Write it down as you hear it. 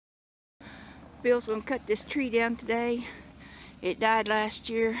Bill's gonna cut this tree down today. It died last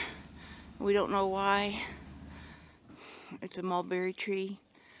year. We don't know why. It's a mulberry tree.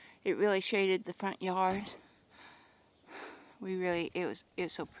 It really shaded the front yard. It was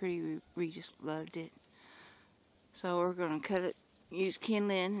so pretty. We just loved it. So we're gonna cut it, use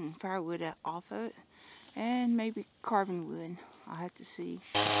kindling and firewood off of it, and maybe carving wood. I'll have to see.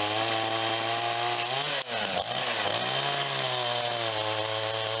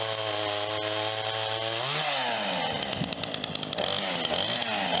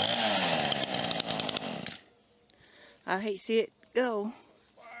 I hate to see it go.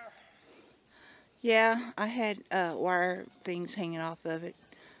 Yeah, I had wire things hanging off of it.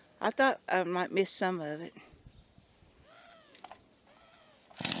 I thought I might miss some of it.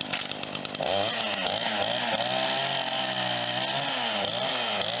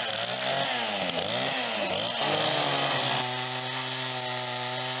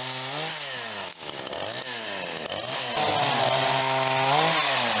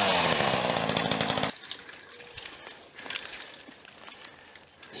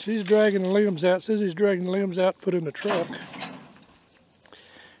 She's dragging the limbs out. Susie's dragging the limbs out, put in the truck.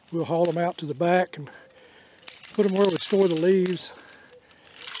 We'll haul them out to the back and put them where we store the leaves.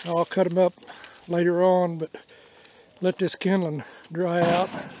 I'll cut them up later on, but let this kindling dry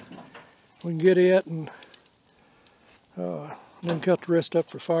out. We can get it and then cut the rest up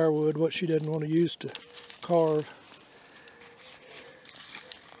for firewood, what she doesn't want to use to carve.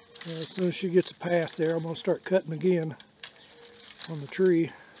 As soon as she gets a path there, I'm going to start cutting again on the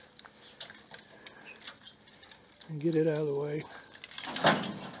tree and get it out of the way.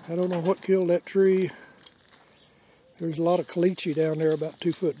 I don't know what killed that tree. There's a lot of caliche down there about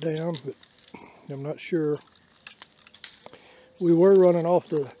 2 foot down, but I'm not sure. We were running off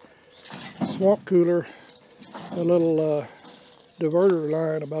the swamp cooler a little diverter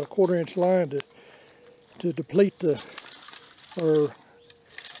line, about a 1/4 inch line to deplete or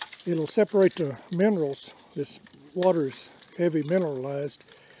it'll separate the minerals. This water is heavy mineralized,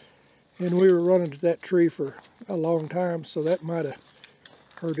 and we were running to that tree for a long time, so that might have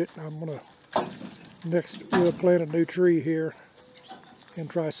hurt it. We'll plant a new tree here and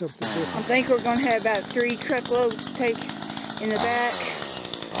try something different. I think we're gonna have about 3 truckloads to take in the back.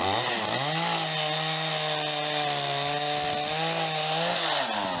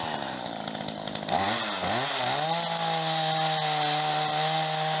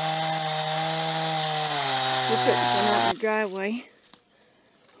 We're putting some out in the driveway.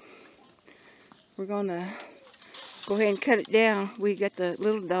 We're gonna go ahead and cut it down. We got the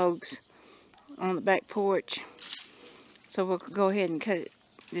little dogs on the back porch, so we'll go ahead and cut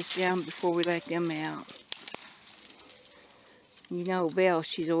this down before we let them out. You know Belle,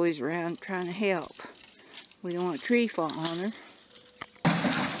 she's always around trying to help. We don't want a tree fall on her.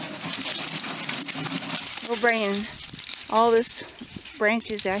 We're bringing all this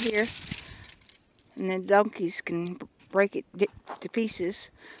branches out here, and then donkeys can break it to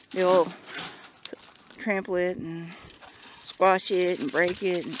pieces. They'll trample it and squash it and break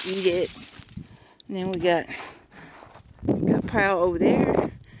it and eat it. And then we got a pile over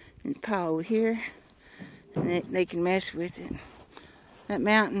there and a pile over here, and they can mess with it. That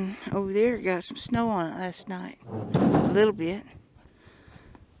mountain over there got some snow on it last night, a little bit.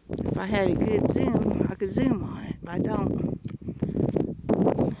 If I had a good zoom, I could zoom on it, but I don't.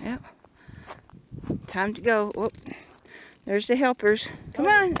 Yep. Time to go. Whoop. There's the helpers. Come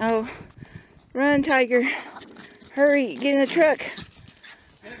on. Oh, run, Tiger. Hurry, get in the truck.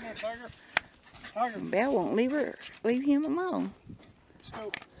 Get in there, Tiger. Tiger. Belle won't leave him alone. Let's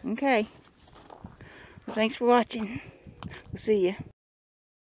go. Okay. Well, thanks for watching. We'll see you.